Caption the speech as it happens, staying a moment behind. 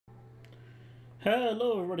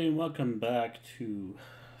Hello everybody and welcome back to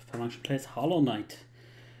falmunction Plays Hollow Knight.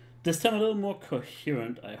 This time a little more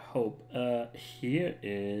coherent, I hope. Here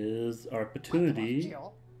is our opportunity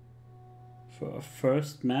for a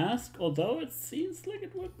first mask, although it seems like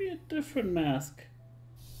it would be a different mask.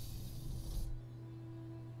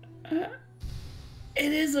 It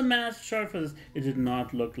is a mask chart for this. It did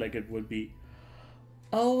not look like it would be.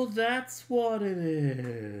 Oh, that's what it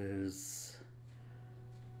is.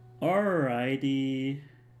 Alrighty.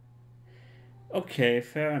 Okay,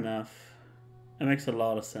 fair enough. It makes a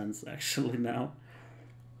lot of sense actually now.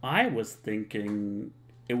 I was thinking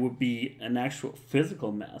it would be an actual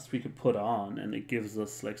physical mask we could put on and it gives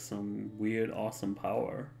us like some weird awesome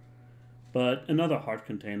power. But another heart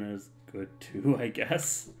container is good too, I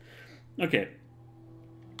guess. Okay.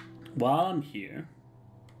 While I'm here,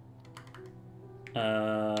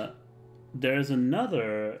 there's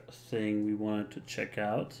another thing we wanted to check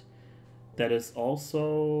out that is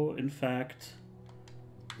also, in fact,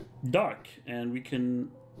 dark, and we can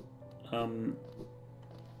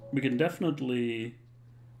definitely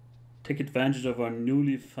take advantage of our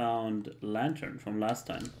newly found lantern from last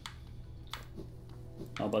time.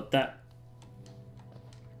 How about that?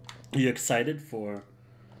 Are you excited for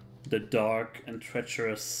the dark and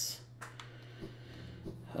treacherous?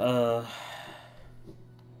 I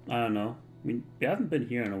don't know. I mean, we haven't been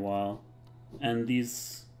here in a while, and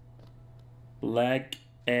these black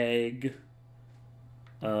egg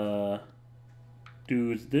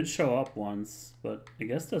dudes did show up once, but I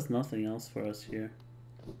guess there's nothing else for us here.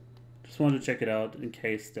 Just wanted to check it out in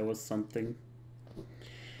case there was something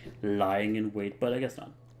lying in wait, but I guess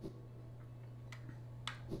not.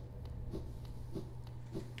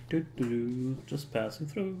 Just passing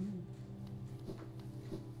through.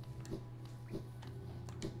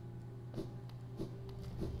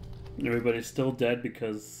 Everybody's still dead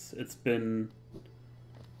because it's been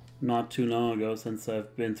not too long ago since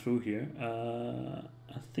I've been through here.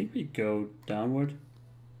 I think we go downward.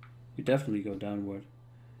 We definitely go downward.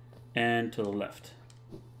 And to the left.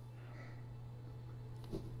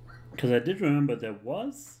 Because I did remember there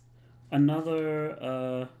was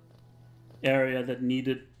another area that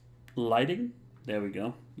needed lighting. There we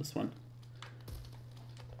go. This one.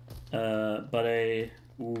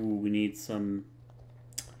 We need some...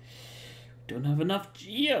 Don't have enough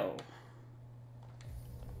geo.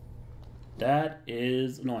 That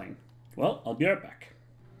is annoying. Well, I'll be right back.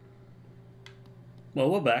 Well,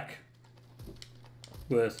 we're back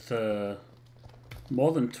with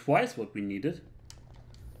more than twice what we needed.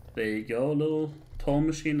 There you go, little toll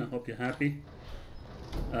machine. I hope you're happy.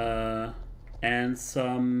 And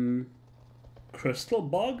some crystal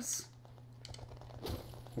bugs.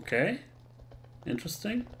 Okay,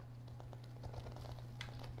 interesting.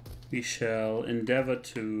 We shall endeavor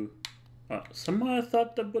to... somehow I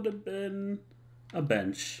thought that would have been a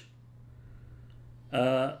bench.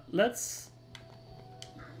 Let's...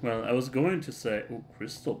 Well, I was going to say... Oh,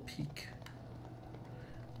 Crystal Peak.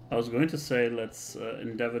 I was going to say let's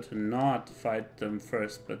endeavor to not fight them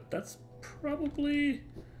first, but that's probably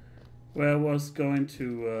where I was going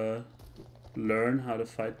to learn how to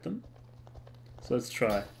fight them. So let's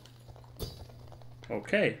try.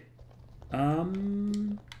 Okay.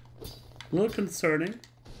 A little concerning.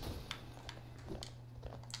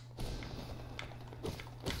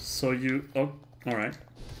 So you... Oh, alright.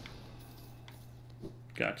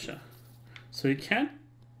 Gotcha. So you can't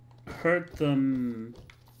hurt them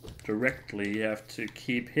directly. You have to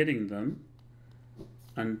keep hitting them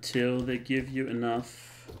until they give you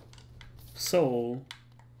enough soul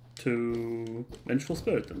to vengeful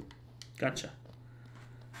spirit them. Gotcha.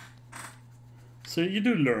 So you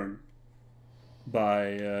do learn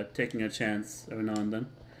by taking a chance every now and then.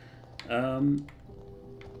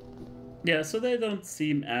 Yeah, so they don't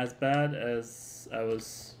seem as bad as I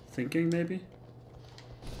was thinking, maybe.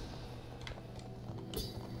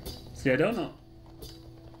 See, I don't know.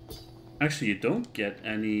 Actually, you don't get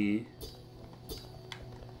any...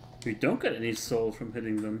 You don't get any soul from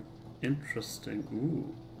hitting them. Interesting.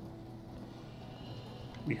 Ooh.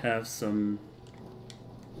 We have some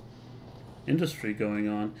industry going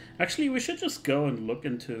on. Actually, we should just go and look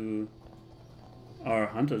into our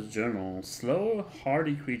hunter's journal. Slow,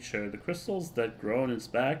 hardy creature. The crystals that grow on its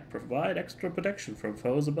back provide extra protection from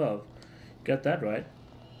foes above. Got that right.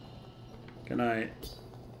 Can I...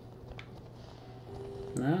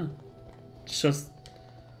 No. It's just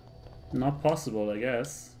not possible, I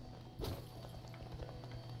guess.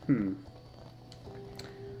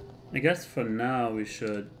 I guess for now we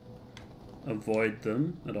should avoid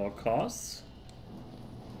them at all costs.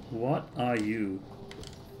 What are you?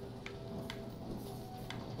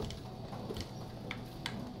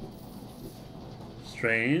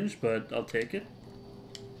 Strange, but I'll take it.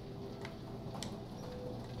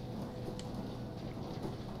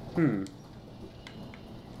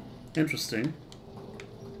 Interesting.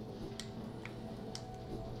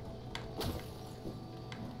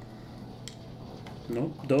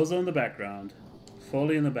 Nope, those are in the background.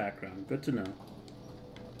 Fully in the background. Good to know.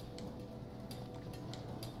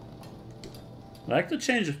 I like the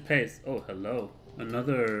change of pace. Oh, hello.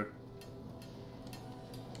 Another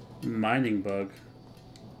mining bug.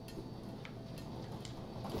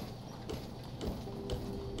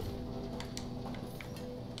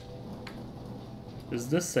 Is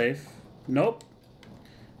this safe? Nope.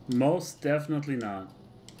 Most definitely not.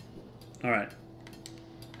 Alright.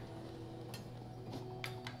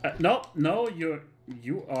 No, you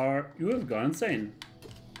have gone insane.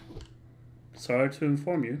 Sorry to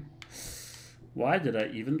inform you. Why did I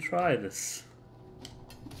even try this?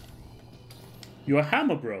 You are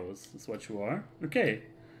Hammer Bros, is what you are. Okay.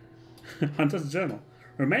 Hunter's Journal.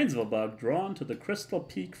 Remains of a bug drawn to the crystal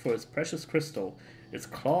peak for its precious crystal. Its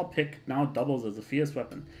claw pick now doubles as a fierce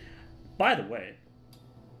weapon. By the way,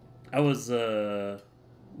 I was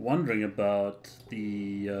wondering about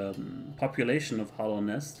the population of Hollow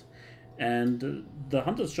Nest, and the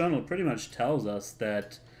Hunter's Journal pretty much tells us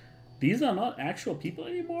that these are not actual people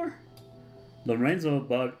anymore. The remains of a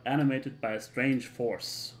bug animated by a strange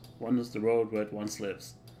force wanders the road where it once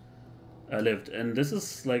lived. And this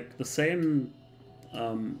is like the same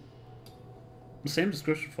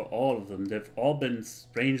description for all of them. They've all been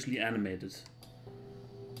strangely animated,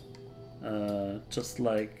 just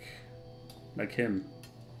like him.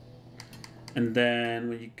 And then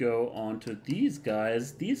when you go on to these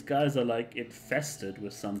guys are like infested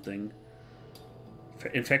with something.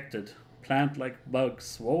 Infected. Plant-like bugs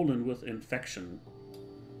swollen with infection,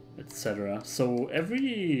 etc. So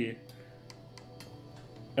every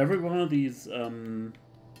one of these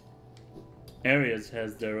areas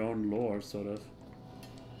has their own lore, sort of.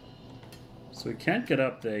 So we can't get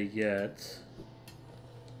up there yet.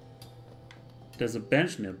 There's a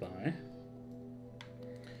bench nearby.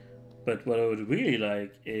 But what I would really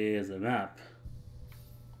like is a map.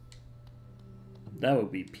 That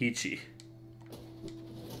would be peachy.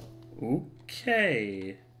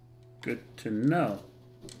 Okay. Good to know.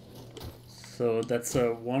 So that's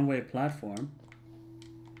a one-way platform.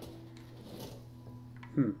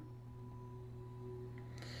 I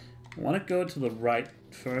want to go to the right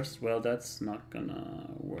first. Well, that's not gonna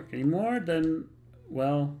work anymore. Then,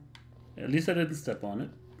 well, at least I didn't step on it.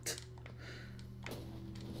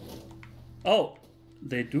 Oh,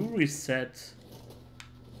 they do reset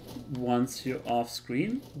once you're off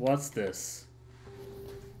screen. What's this?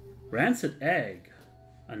 Rancid egg.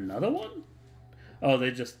 Another one? Oh,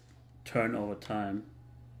 they just turn over time.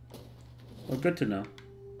 Well, good to know.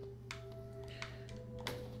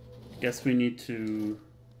 Guess we need to...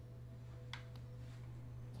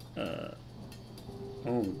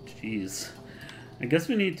 oh, jeez. I guess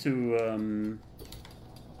we need to...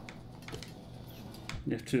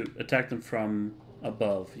 you have to attack them from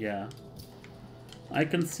above, yeah. I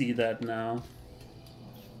can see that now.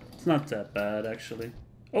 It's not that bad, actually.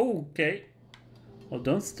 Oh, okay. Well,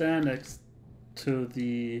 don't stand next to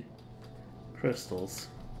the crystals.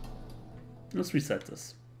 Let's reset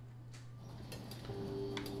this.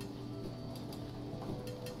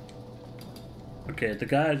 Okay, the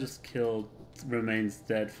guy I just killed remains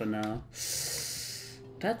dead for now.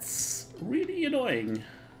 That's really annoying.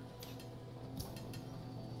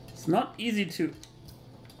 It's not easy to...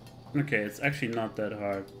 Okay, it's actually not that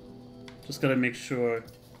hard. Just gotta make sure...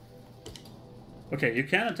 Okay, you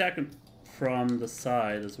can attack him from the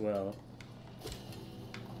side as well.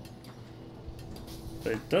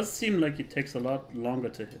 But it does seem like it takes a lot longer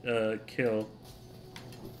to kill.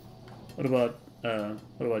 What about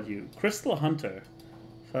you? Crystal Hunter.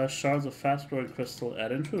 Fast shards of fast-growing crystal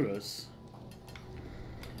at intruders.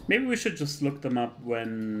 Maybe we should just look them up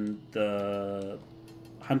when the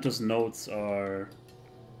Hunter's notes are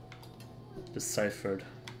deciphered.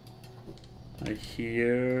 I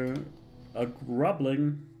hear a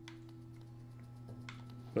grumbling,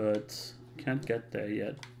 but can't get there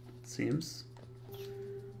yet, it seems.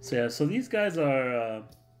 So yeah, so these guys are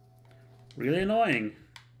really annoying.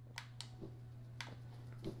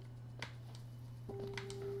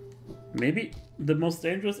 Maybe the most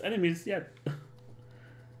dangerous enemies yet.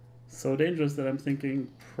 So dangerous that I'm thinking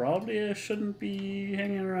probably I shouldn't be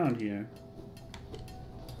hanging around here.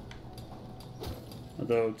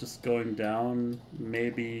 Although just going down,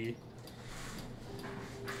 maybe...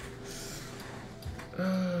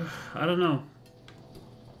 I don't know.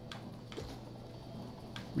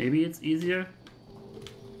 Maybe it's easier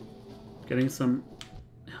getting some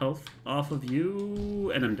health off of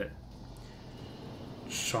you, and I'm dead.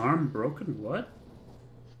 Charm broken? What?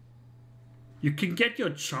 You can get your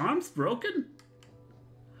charms broken?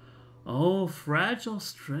 Oh, fragile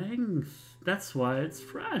strength. That's why it's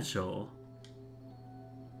fragile.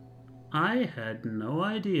 I had no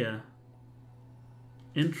idea.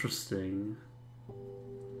 Interesting.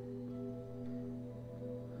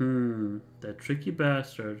 That tricky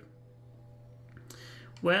bastard.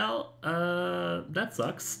 Well, that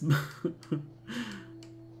sucks.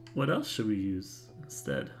 What else should we use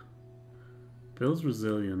instead? Builds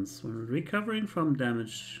resilience. When recovering from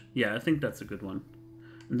damage. Yeah, I think that's a good one.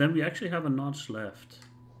 And then we actually have a notch left.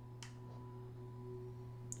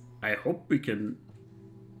 I hope we can...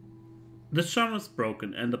 This charm is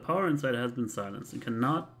broken and the power inside has been silenced and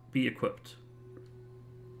cannot be equipped.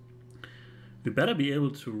 We better be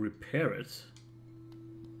able to repair it.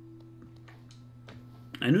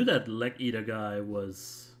 I knew that leg eater guy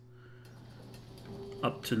was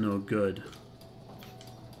up to no good.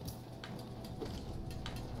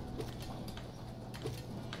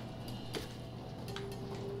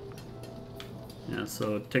 Yeah,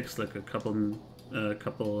 so it takes like a couple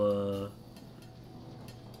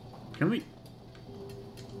can we?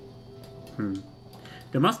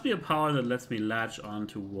 There must be a power that lets me latch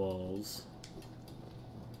onto walls.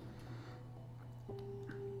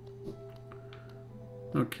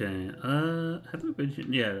 Okay, have we been here?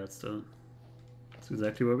 Yeah, that's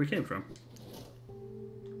exactly where we came from.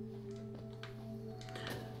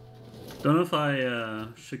 Don't know if I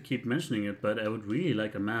should keep mentioning it, but I would really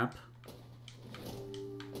like a map.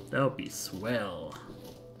 That would be swell.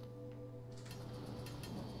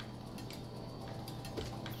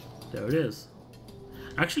 There it is.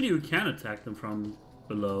 Actually, you can attack them from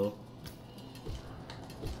below.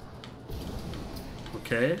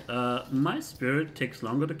 Okay, my spirit takes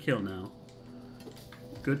longer to kill now.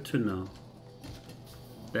 Good to know.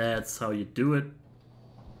 That's how you do it.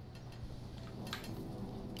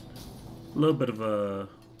 A little bit of a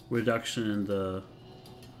reduction in the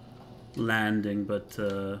landing, but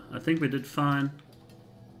I think we did fine.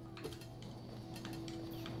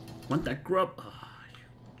 Want that grub? Oh,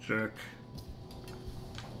 you jerk.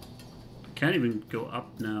 Can't even go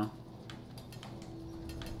up now.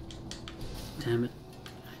 Damn it.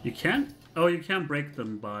 You can't? Oh, you can't break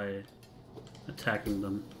them by attacking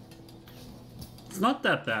them. It's not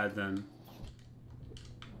that bad then.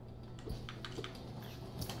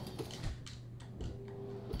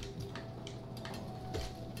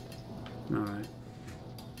 Alright.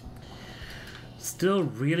 Still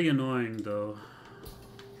really annoying though.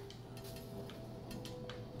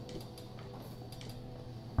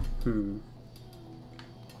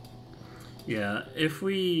 Yeah,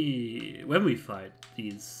 when we fight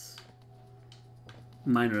these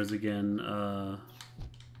miners again,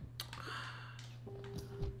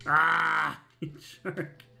 you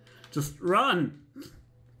jerk. Just run!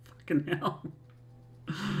 Fucking hell.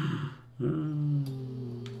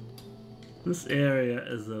 This area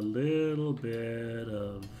is a little bit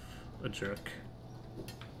of a jerk.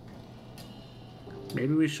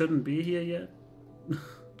 Maybe we shouldn't be here yet?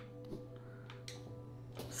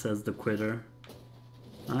 Says the quitter.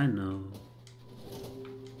 I know.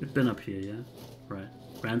 We've been up here, yeah? Right.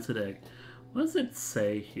 Rancid egg. What does it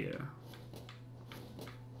say here?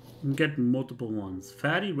 You can get multiple ones.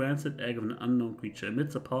 Fatty rancid egg of an unknown creature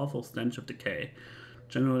emits a powerful stench of decay.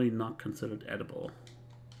 Generally not considered edible.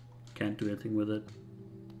 Can't do anything with it.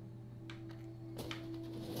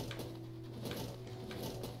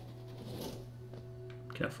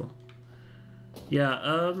 Careful.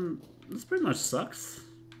 Yeah, this pretty much sucks.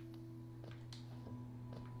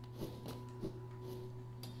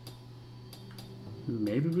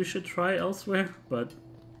 Maybe we should try elsewhere, but...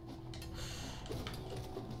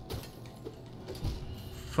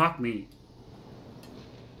 Fuck me.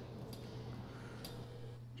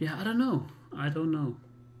 Yeah, I don't know. I don't know.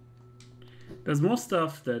 There's more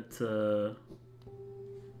stuff that...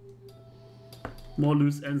 more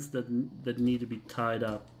loose ends that need to be tied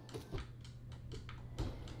up.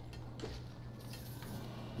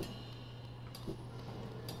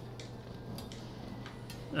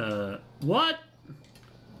 What?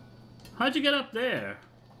 How'd you get up there?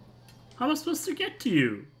 How am I supposed to get to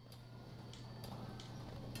you?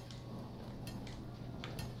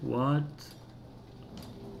 What?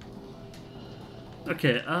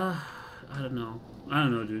 Okay, I don't know. I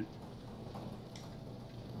don't know, dude.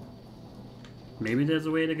 Maybe there's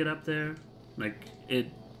a way to get up there? Like,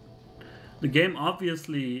 the game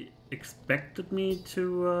obviously expected me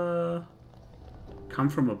to, come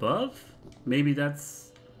from above? Maybe that's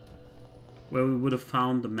where we would have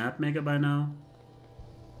found the map maker by now.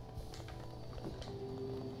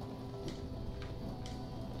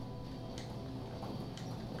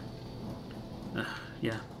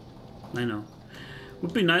 Yeah, I know.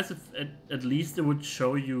 Would be nice if at least it would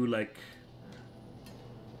show you, like...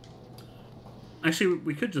 Actually,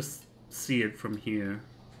 we could just see it from here.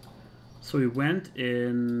 So we went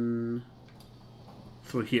in...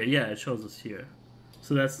 through here. Yeah, it shows us here.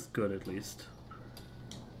 So that's good, at least.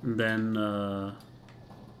 And then,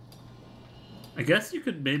 I guess you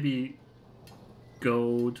could maybe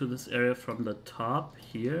go to this area from the top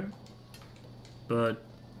here. But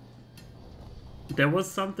there was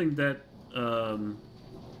something that, some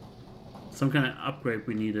kind of upgrade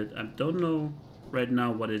we needed. I don't know right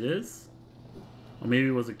now what it is. Or maybe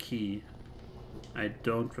it was a key. I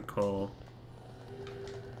don't recall.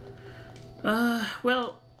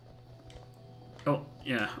 Well... Oh,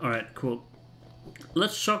 yeah, alright, cool.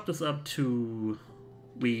 Let's chalk this up to...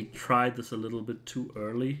 We tried this a little bit too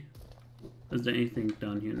early. Is there anything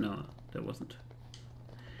down here? No, there wasn't.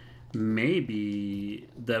 Maybe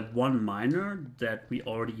that one miner that we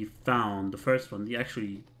already found, the first one,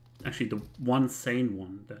 actually the one sane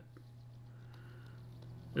one that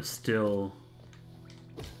is still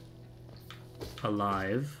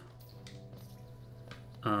alive.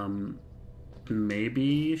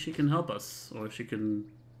 Maybe she can help us, or she can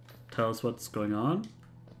tell us what's going on.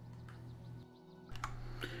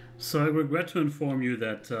 So I regret to inform you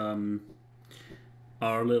that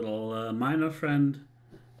our little miner friend...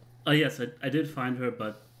 Oh yes, I did find her,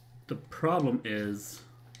 but the problem is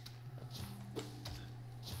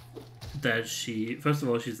that she... First of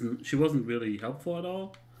all, she wasn't really helpful at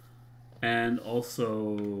all. And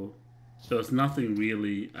also, there was nothing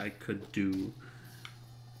really I could do.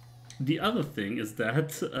 The other thing is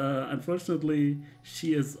that, unfortunately,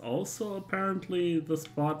 she is also apparently the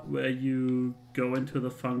spot where you go into the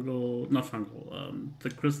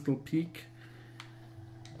the crystal peak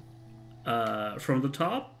from the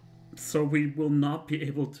top. So we will not be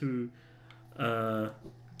able to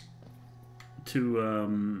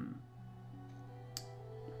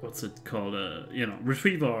what's it called? You know,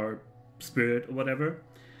 retrieve our spirit or whatever.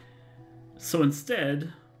 So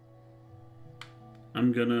instead,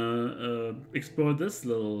 I'm gonna explore this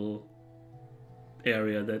little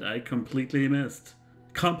area that I completely missed.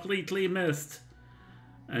 Completely missed!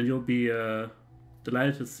 And you'll be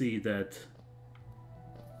delighted to see that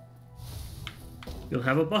you'll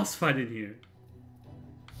have a boss fight in here.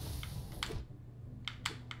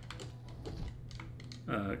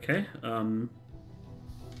 Okay,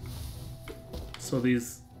 so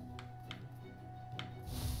these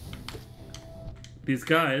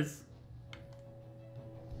guys...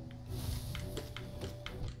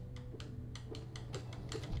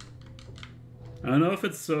 I don't know if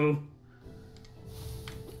it's so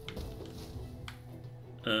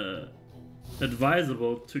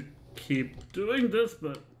advisable to keep doing this,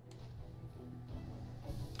 but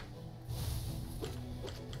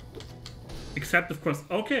except of course,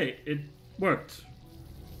 okay, it worked.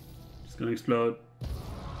 It's gonna explode.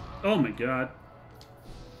 Oh my god.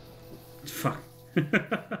 Fuck.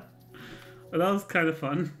 Well, that was kind of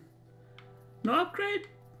fun. No upgrade?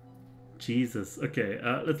 Jesus. Okay,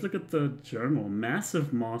 let's look at the journal.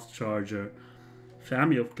 Massive moss charger.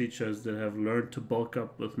 Family of creatures that have learned to bulk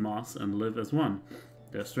up with moss and live as one.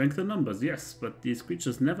 Their strength in numbers, yes, but these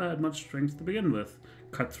creatures never had much strength to begin with.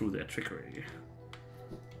 Cut through their trickery.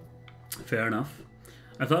 Fair enough.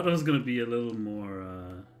 I thought it was going to be a little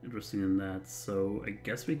more interesting than that, so I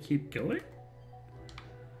guess we keep going?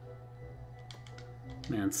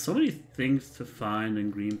 Man, so many things to find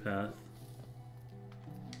in Green Path.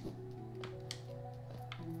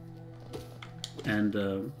 And,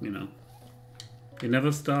 you know, you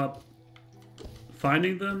never stop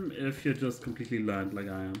finding them if you're just completely blind like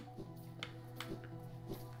I am.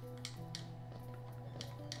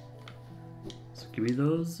 So give me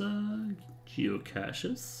those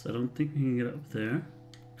geocaches. I don't think we can get up there,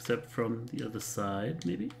 except from the other side,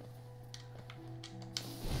 maybe?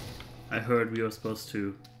 I heard we were supposed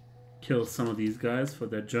to kill some of these guys for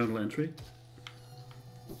their journal entry,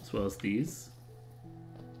 as well as these.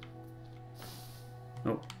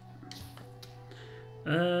 Oh.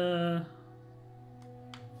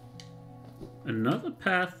 Another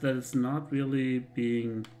path that is not really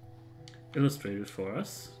being illustrated for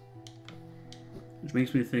us, which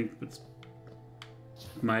makes me think it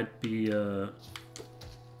might be oh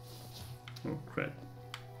crap.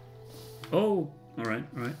 Oh, alright.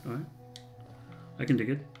 I can dig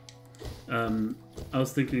it. I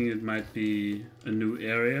was thinking it might be a new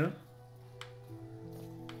area,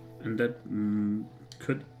 and that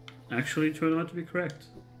could actually turn out to be correct.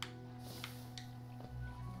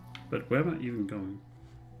 But where am I even going?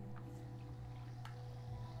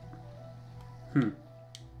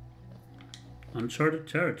 Uncharted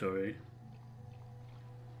territory.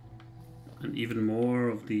 And even more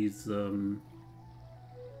of these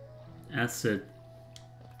acid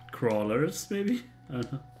crawlers, maybe? I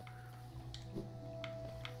don't know.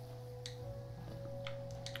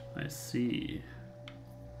 I see.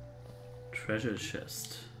 Treasure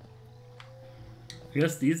chest. I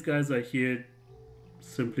guess these guys are here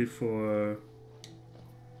simply for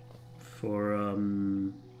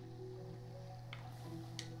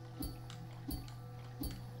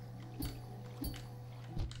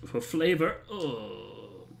flavor.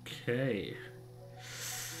 Okay.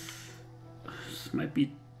 This might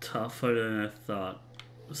be tougher than I thought.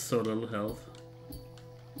 So little health.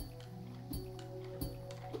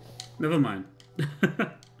 Never mind.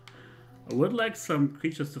 I would like some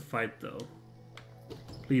creatures to fight though.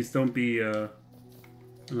 Please don't be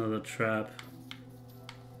another trap.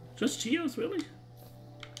 Just Geos, really?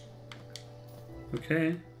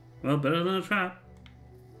 Okay. Well, better than a trap.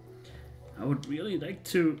 I would really like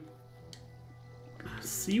to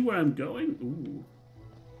see where I'm going. Ooh.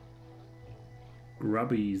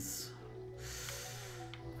 Grubbies.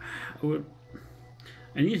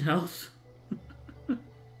 I need help.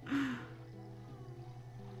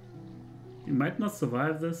 You might not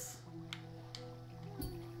survive this.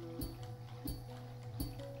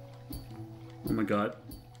 Oh my god.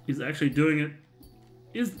 He's actually doing it.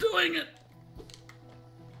 He's doing it!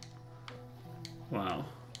 Wow.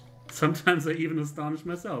 Sometimes I even astonish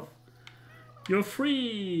myself. You're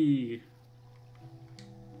free!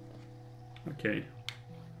 Okay.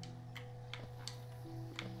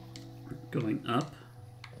 Going up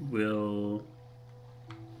will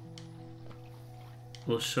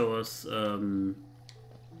show us a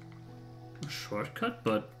shortcut,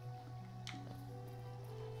 but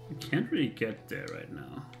we can't really get there right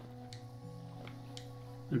now.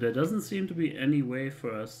 And there doesn't seem to be any way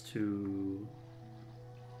for us to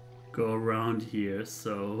go around here,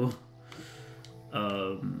 so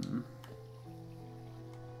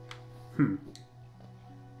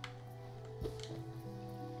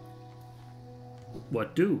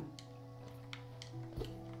what do?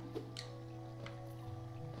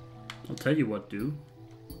 I'll tell you what do.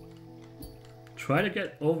 Try to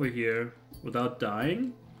get over here without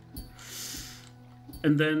dying,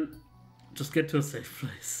 and then just get to a safe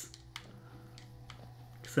place.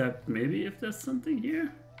 Except maybe if there's something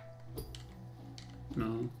here?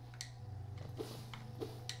 No.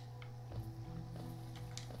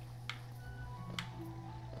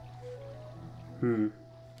 A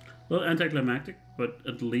little anticlimactic, but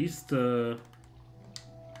at least we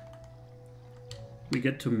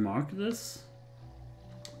get to mark this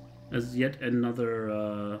as yet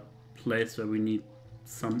another place where we need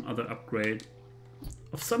some other upgrade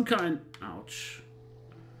of some kind. Ouch.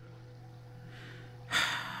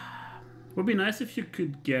 Would be nice if you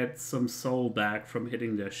could get some soul back from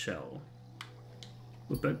hitting their shell.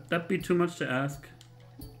 Would that be too much to ask?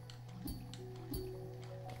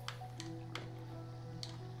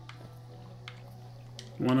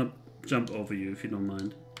 I want to jump over you if you don't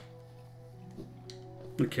mind.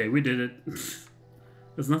 Okay, we did it.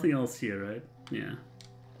 There's nothing else here, right? Yeah.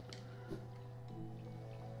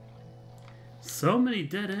 So many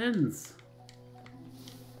dead ends.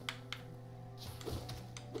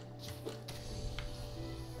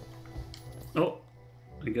 Oh,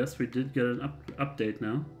 I guess we did get an update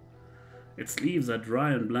now. Its leaves are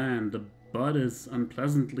dry and bland. The bud is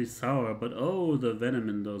unpleasantly sour, but oh, the venom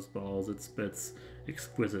in those balls it spits.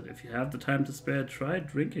 Exquisite. If you have the time to spare, try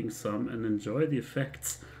drinking some and enjoy the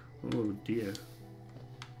effects. Oh dear.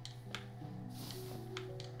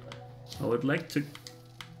 I would like to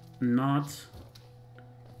not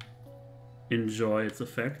enjoy its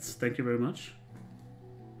effects. Thank you very much.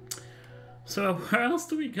 So, where else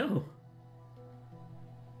do we go?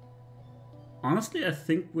 Honestly, I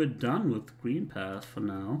think we're done with Green Path for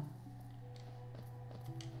now.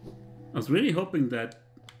 I was really hoping that,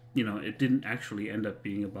 you know, it didn't actually end up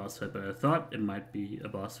being a boss fight, but I thought it might be a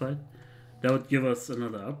boss fight. That would give us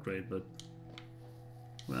another upgrade, but...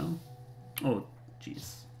 well... oh,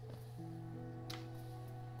 jeez.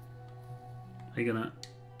 Are you gonna...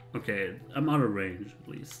 okay, I'm out of range, at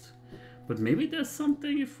least. But maybe there's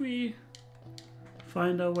something if we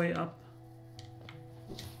find our way up.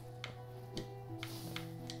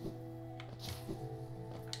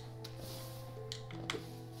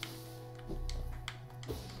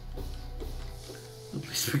 At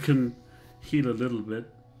least we can heal a little bit.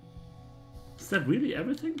 Is that really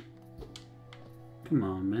everything? Come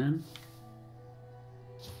on, man.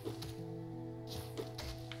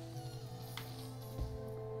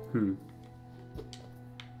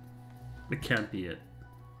 It can't be it.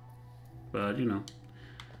 But, you know,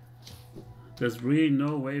 there's really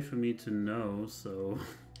no way for me to know, so...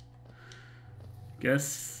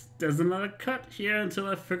 Guess there's another cut here until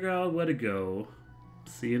I figure out where to go.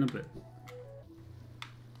 See you in a bit.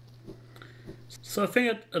 So I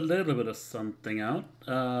figured a little bit of something out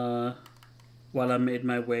while I made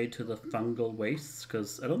my way to the fungal wastes,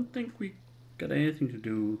 because I don't think we got anything to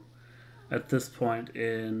do at this point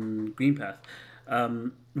in Greenpath.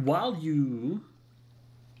 While you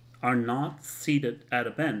are not seated at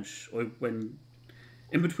a bench, or when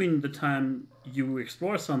in between the time you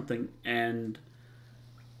explore something and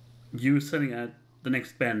you sitting at the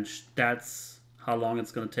next bench, that's how long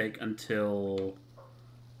it's going to take until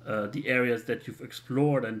the areas that you've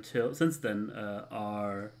explored until since then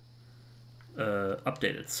are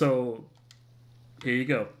updated. So here you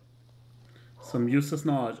go, some useless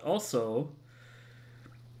knowledge. Also,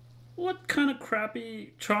 what kind of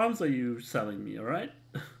crappy charms are you selling me? All right.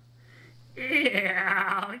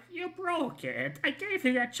 Yeah, you broke it. I gave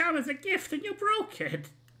you that charm as a gift and you broke it.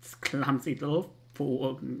 This clumsy little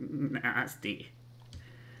fool. Nasty.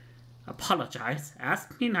 Apologize.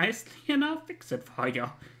 Ask me nicely and I'll fix it for you.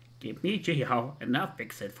 Give me Geo and I'll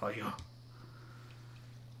fix it for you.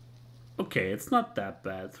 Okay, it's not that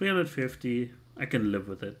bad. 350. I can live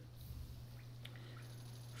with it.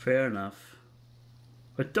 Fair enough.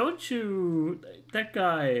 But don't you... That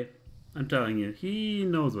guy, I'm telling you, he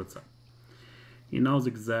knows what's up. He knows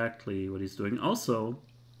exactly what he's doing. Also,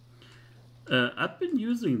 I've been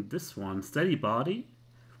using this one, Steady Body,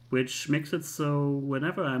 which makes it so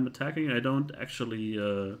whenever I'm attacking, I don't actually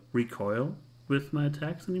recoil with my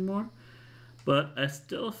attacks anymore. But I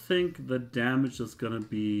still think the damage is gonna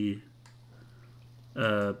be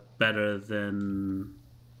better than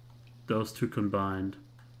those two combined.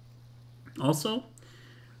 Also,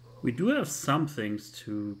 we do have some things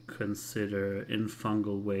to consider in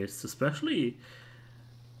fungal wastes, especially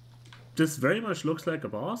this very much looks like a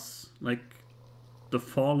boss. Like the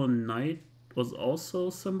Fallen Knight was also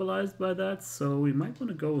symbolized by that, so we might want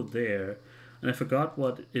to go there. And I forgot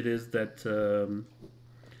what it is that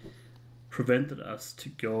prevented us to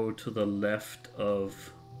go to the left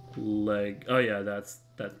of leg. Oh yeah, that's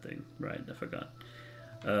that thing, right? I forgot.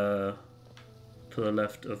 To the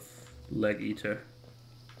left of Leg Eater.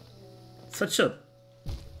 Such a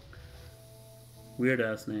weird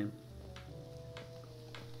ass name.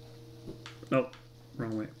 Nope,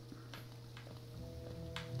 wrong way.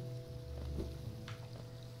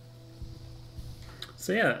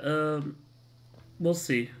 So yeah, we'll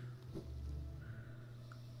see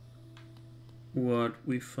what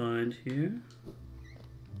we find here.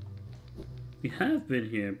 We have been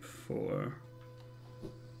here before.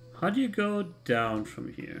 How do you go down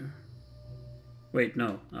from here? Wait,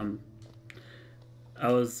 no,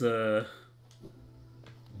 I was a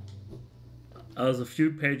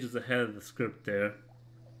few pages ahead of the script there.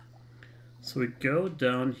 So we go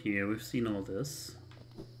down here. We've seen all this.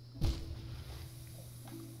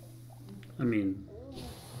 I mean,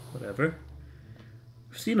 whatever.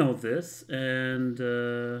 We've seen all this, and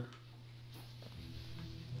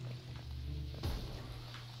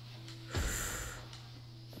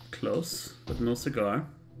close, but no cigar.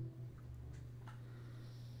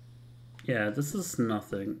 Yeah, this is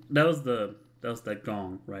nothing. That was that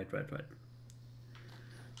gong. Right.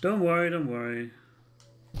 Don't worry.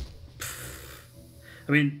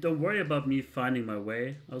 I mean, don't worry about me finding my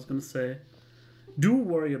way, I was gonna say. Do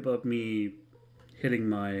worry about me hitting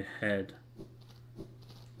my head.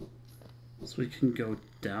 So we can go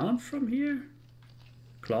down from here?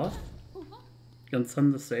 Cloth? Got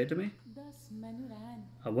something to say to me?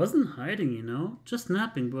 I wasn't hiding, you know, just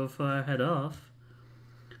napping before I head off.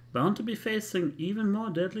 Bound to be facing even more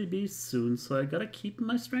deadly beasts soon, so I gotta keep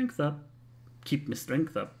my strength up. Keep my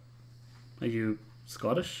strength up. Are you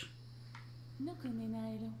Scottish?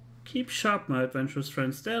 Keep sharp, my adventurous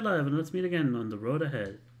friend. Stay alive and let's meet again on the road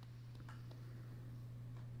ahead.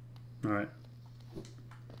 Alright.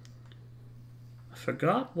 I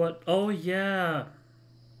forgot what... Oh, yeah.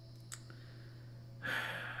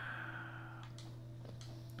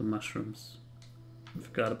 The mushrooms. I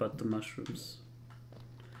forgot about the mushrooms.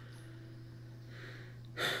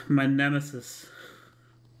 My nemesis.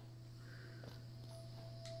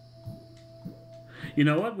 You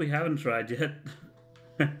know what? We haven't tried yet.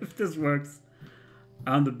 If this works,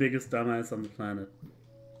 I'm the biggest dumbass on the planet.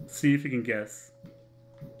 See if you can guess.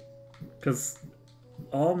 Because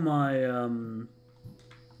all my,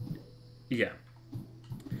 yeah.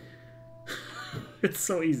 It's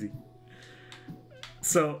so easy.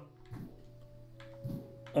 So,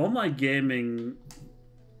 all my gaming,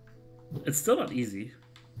 it's still not easy.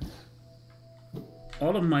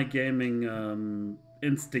 all of my gaming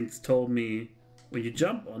instincts told me when you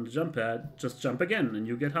jump on the jump pad, just jump again and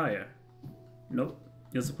you get higher. Nope,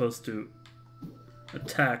 you're supposed to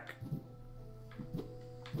attack.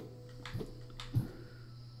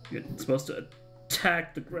 You're supposed to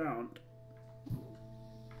attack the ground.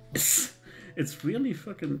 It's really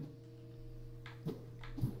fucking...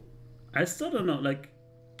 I still don't know, like,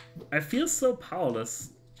 I feel so powerless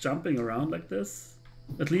jumping around like this.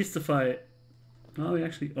 At least if I... Oh, we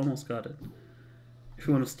actually almost got it. If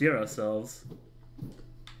we want to steer ourselves.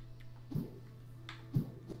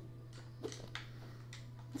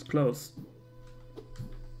 It's close.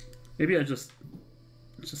 Maybe I just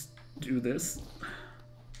do this.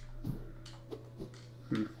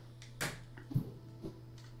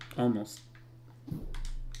 Almost.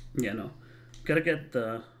 Yeah, no. Gotta get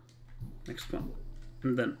the next one.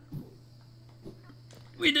 And then...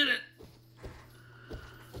 We did it!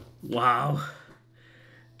 Wow.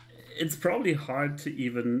 It's probably hard to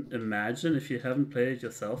even imagine if you haven't played it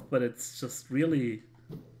yourself, but it's just really...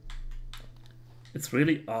 It's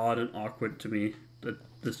really odd and awkward to me, that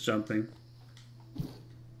this jumping.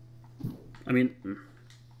 I mean...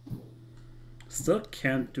 Still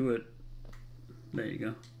can't do it... There you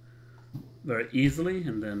go. Very easily,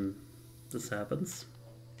 and then this happens.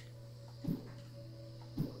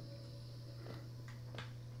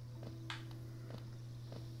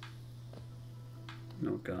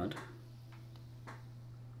 Oh god.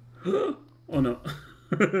 Oh no.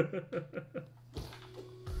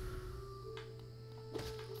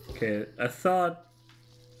 Okay, I thought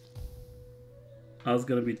I was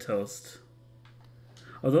gonna be toast.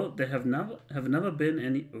 Although there have never been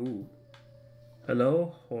any... Ooh.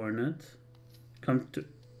 Hello, Hornet. Come to...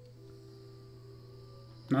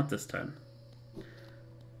 Not this time. I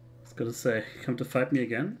was gonna say, come to fight me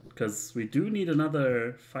again? Because we do need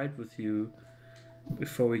another fight with you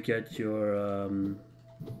before we get your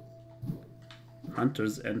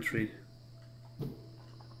hunter's entry.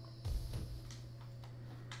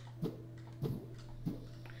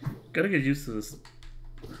 Gotta get used to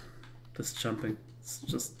this jumping. It's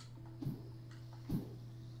just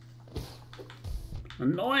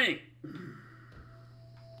annoying.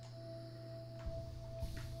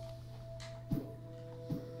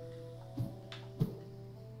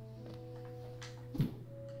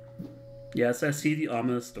 Yes, I see the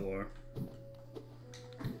ominous door.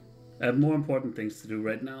 I have more important things to do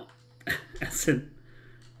right now. As in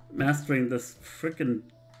mastering this frickin'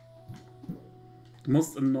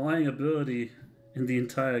 most annoying ability in the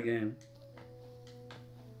entire game.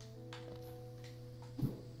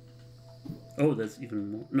 Oh, there's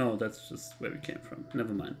even more. No, that's just where we came from.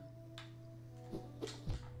 Never mind.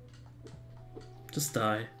 Just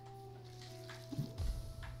die.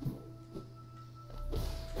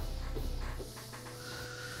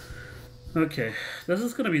 Okay, this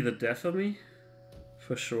is gonna be the death of me,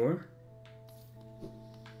 for sure.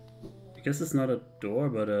 I guess it's not a door,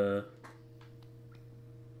 but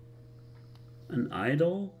an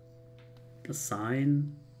idol? A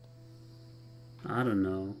sign? I don't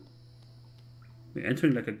know. We're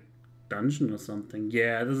entering like a dungeon or something.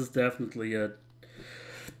 Yeah, this is definitely a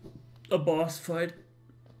boss fight.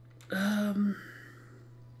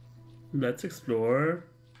 Let's explore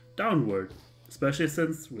downward. Especially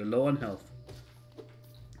since we're low on health.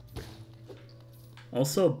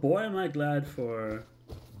 Also, boy am I glad for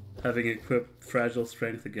having equipped fragile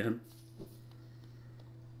strength again.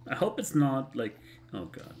 I hope it's not like... Oh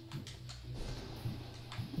god.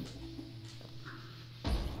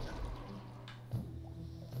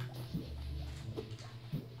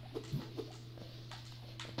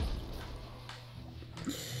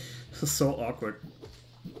 This is so awkward.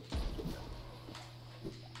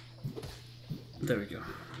 There we go.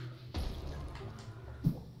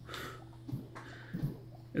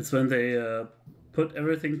 It's when they put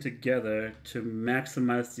everything together to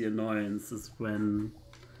maximize the annoyance is when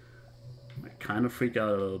I kind of freak out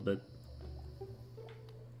a little bit.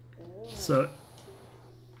 So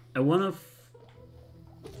I want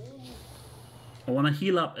to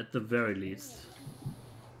heal up at the very least.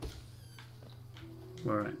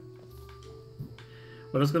 All right.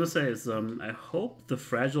 What I was gonna say is I hope the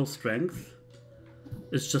fragile strength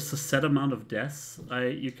is just a set amount of deaths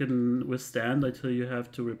you can withstand until you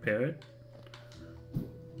have to repair it.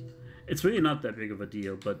 It's really not that big of a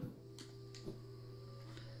deal, but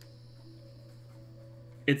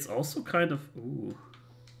it's also kind of... Ooh.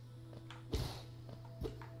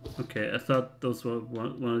 Okay, I thought those were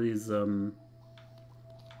one of these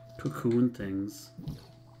cocoon things.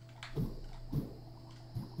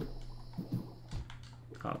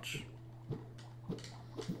 Ouch.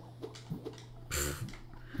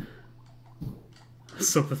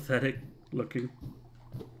 So pathetic looking.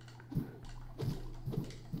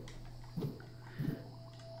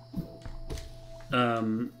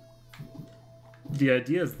 The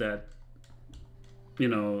idea is that, you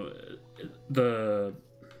know, the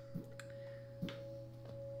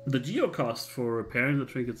geo cost for repairing the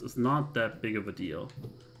trinkets is not that big of a deal.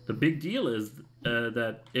 The big deal is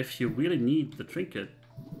that if you really need the trinket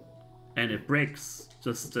and it breaks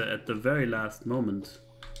just at the very last moment,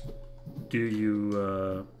 do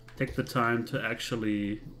you take the time to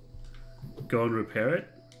actually go and repair it?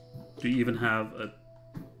 Do you even have a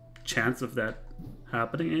chance of that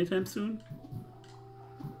happening anytime soon?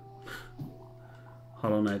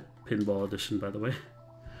 Hollow Knight Pinball Edition, by the way.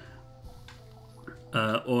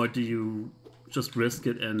 Or do you just risk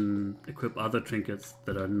it and equip other trinkets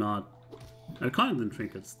that are not... I call them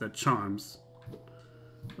trinkets, they're charms.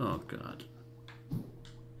 Oh god.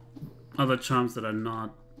 Other charms that are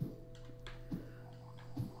not...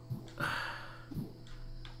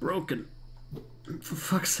 broken. For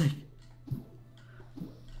fuck's sake.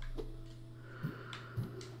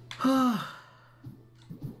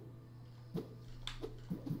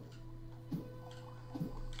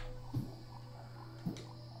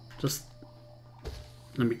 Just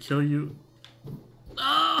let me kill you.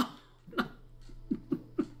 Ah!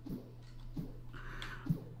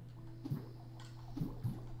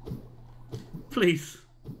 Please,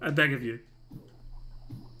 I beg of you.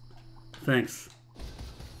 Thanks.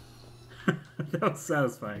 That was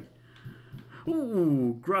satisfying.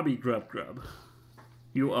 Ooh, grubby grub grub.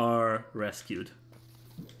 You are rescued.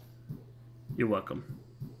 You're welcome.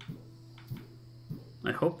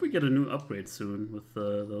 I hope we get a new upgrade soon with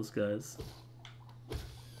those guys.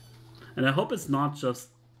 And I hope it's not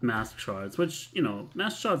just mask shards, which, you know,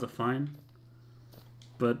 mask shards are fine.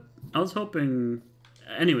 But I was hoping...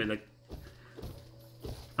 Anyway, like...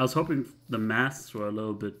 I was hoping the masks were a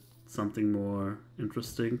little bit something more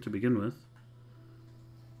interesting to begin with.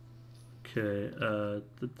 Okay,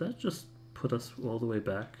 did that just put us all the way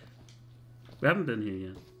back? We haven't been here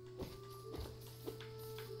yet.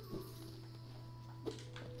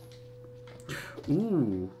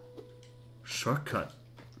 Ooh, shortcut.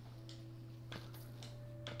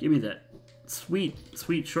 Give me that sweet,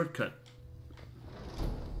 sweet shortcut.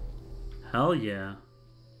 Hell yeah.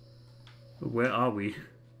 Where are we?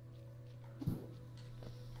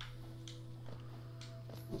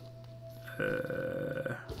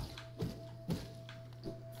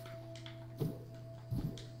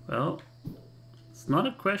 Well, it's not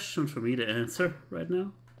a question for me to answer right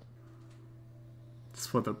now. It's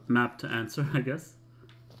for the map to answer, I guess.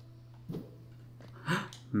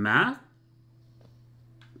 Map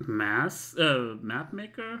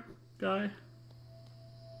maker guy?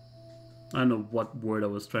 I don't know what word I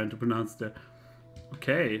was trying to pronounce there.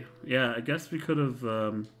 Okay, yeah, I guess we could have...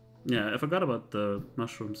 yeah, I forgot about the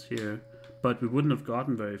mushrooms here. But we wouldn't have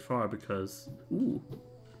gotten very far because... Ooh.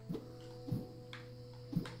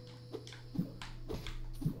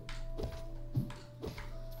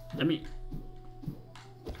 Let me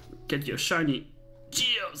get your shiny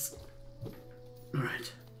geos.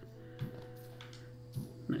 Alright.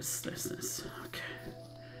 Nice, nice, nice. Okay.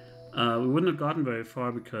 We wouldn't have gotten very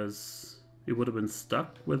far because we would have been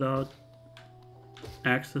stuck without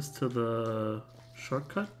access to the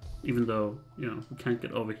shortcut. Even though, you know, we can't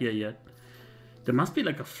get over here yet. There must be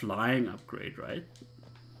like a flying upgrade, right?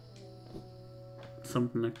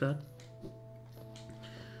 Something like that.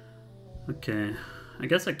 Okay. I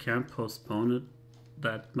guess I can't postpone it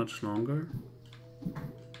that much longer.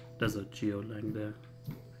 There's a geolang there.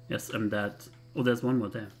 Yes, I'm that... Oh, there's one more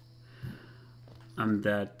there. I'm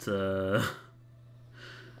that,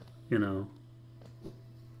 you know...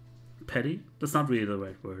 petty? That's not really the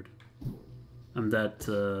right word. I'm that,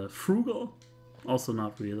 frugal? Also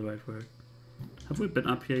not really the right word. Have we been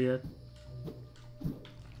up here yet?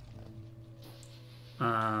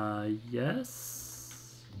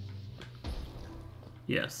 Yes?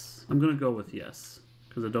 Yes. I'm gonna go with yes.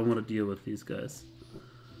 Because I don't want to deal with these guys.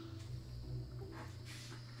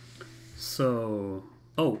 So...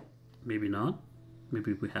 Oh, maybe not.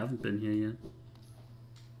 Maybe we haven't been here yet.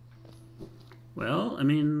 Well, I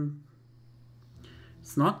mean...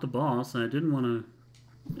 It's not the boss, and I didn't want to...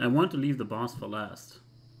 I wanted to leave the boss for last.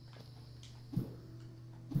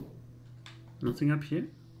 Nothing up here?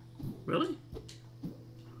 Really?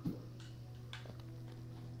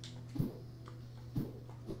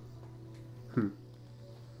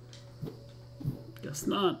 Guess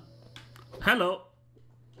not. Hello!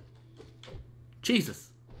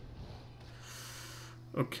 Jesus!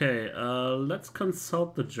 Okay, let's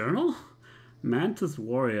consult the journal. Mantis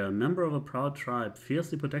warrior, member of a proud tribe,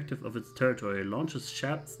 fiercely protective of its territory, launches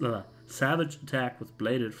savage attack with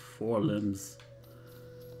bladed forelimbs.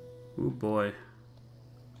 Oh boy.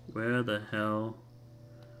 Where the hell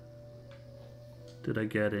did I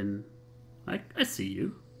get in? I see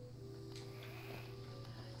you.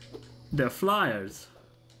 They're flyers.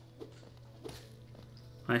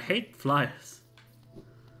 I hate flyers.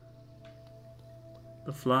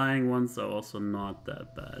 The flying ones are also not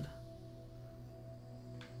that bad.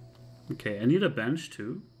 Okay, I need a bench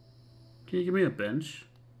too. Can you give me a bench?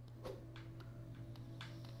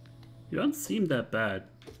 You don't seem that bad.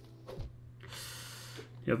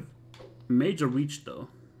 You have major reach though.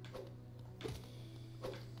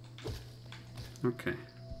 Okay.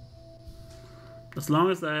 As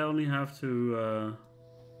long as I only have to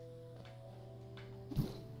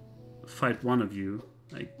fight one of you,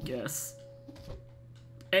 I guess.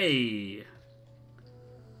 Hey!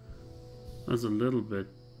 I was a little bit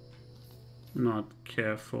not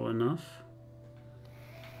careful enough.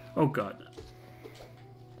 Oh god.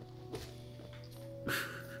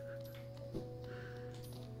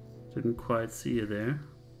 Didn't quite see you there.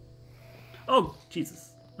 Oh,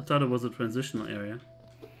 Jesus. I thought it was a transitional area.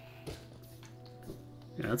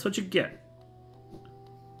 Yeah, that's what you get.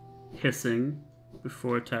 Hissing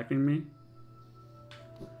before attacking me.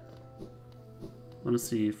 I want to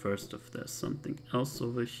see first if there's something else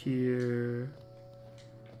over here.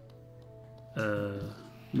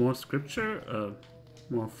 More scripture?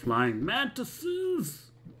 More flying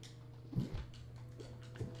mantises!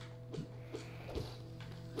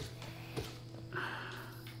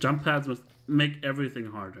 Jump pads must make everything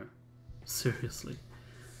harder. Seriously.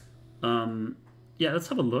 Yeah, let's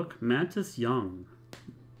have a look. Mantis young.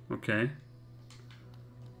 Okay.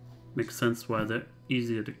 Makes sense why they're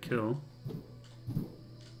easier to kill.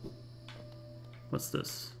 What's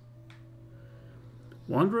this?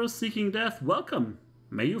 Wanderers seeking death, welcome!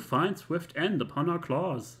 May you find swift end upon our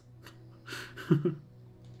claws.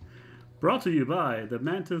 Brought to you by the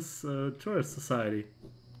Mantis Tourist Society.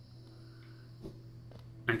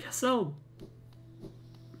 I guess I'll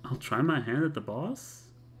try my hand at the boss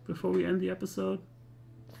before we end the episode.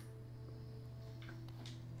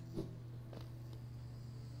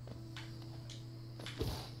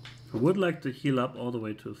 I would like to heal up all the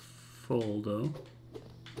way to full though.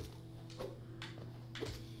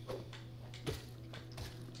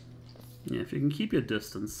 Yeah, if you can keep your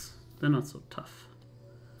distance, they're not so tough.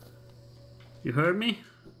 You heard me?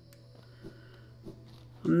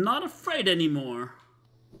 I'm not afraid anymore.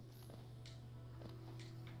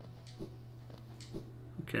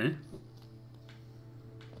 Okay.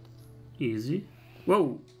 Easy.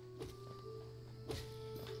 Whoa!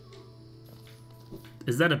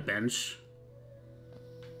 Is that a bench?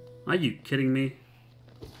 Are you kidding me?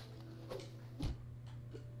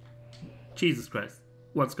 Jesus Christ.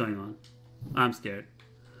 What's going on? I'm scared.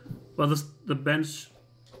 Well, the bench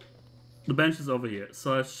is over here,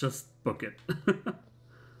 so let's just book it.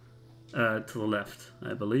 To the left,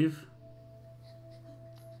 I believe.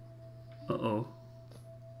 Uh-oh.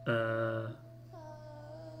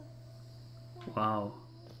 Wow.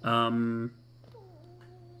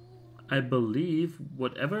 I believe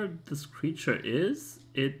whatever this creature is,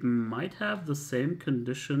 it might have the same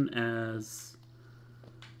condition as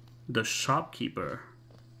the shopkeeper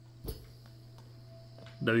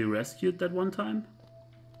that we rescued that one time.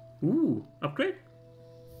 Ooh, upgrade?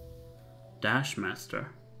 Dash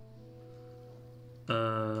Master.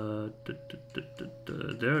 There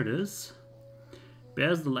it is.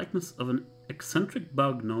 Bears the likeness of an eccentric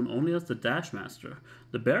bug known only as the Dash Master.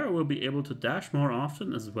 The bearer will be able to dash more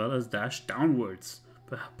often as well as dash downwards.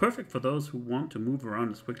 Perfect for those who want to move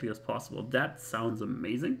around as quickly as possible. That sounds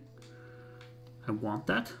amazing. I want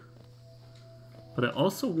that. But I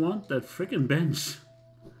also want that freaking bench.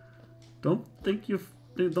 Don't think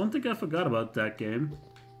I forgot about that game.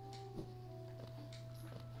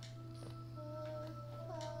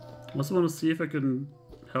 I also want to see if I can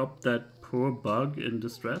help that poor bug in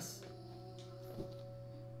distress.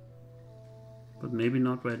 But maybe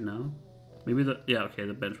not right now. Maybe yeah, okay,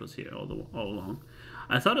 the bench was here all along.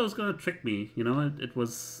 I thought it was gonna trick me, you know, it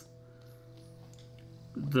was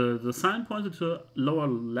the sign pointed to lower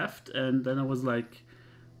left, and then I was like,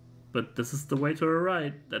 but this is the way to the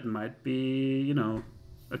right. That might be, you know,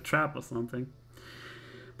 a trap or something.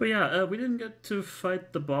 But yeah, we didn't get to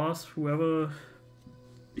fight the boss, whoever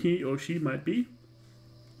he or she might be,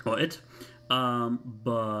 or it.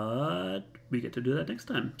 But we get to do that next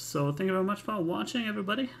time. So thank you very much for watching,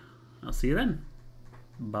 everybody. I'll see you then.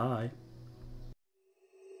 Bye.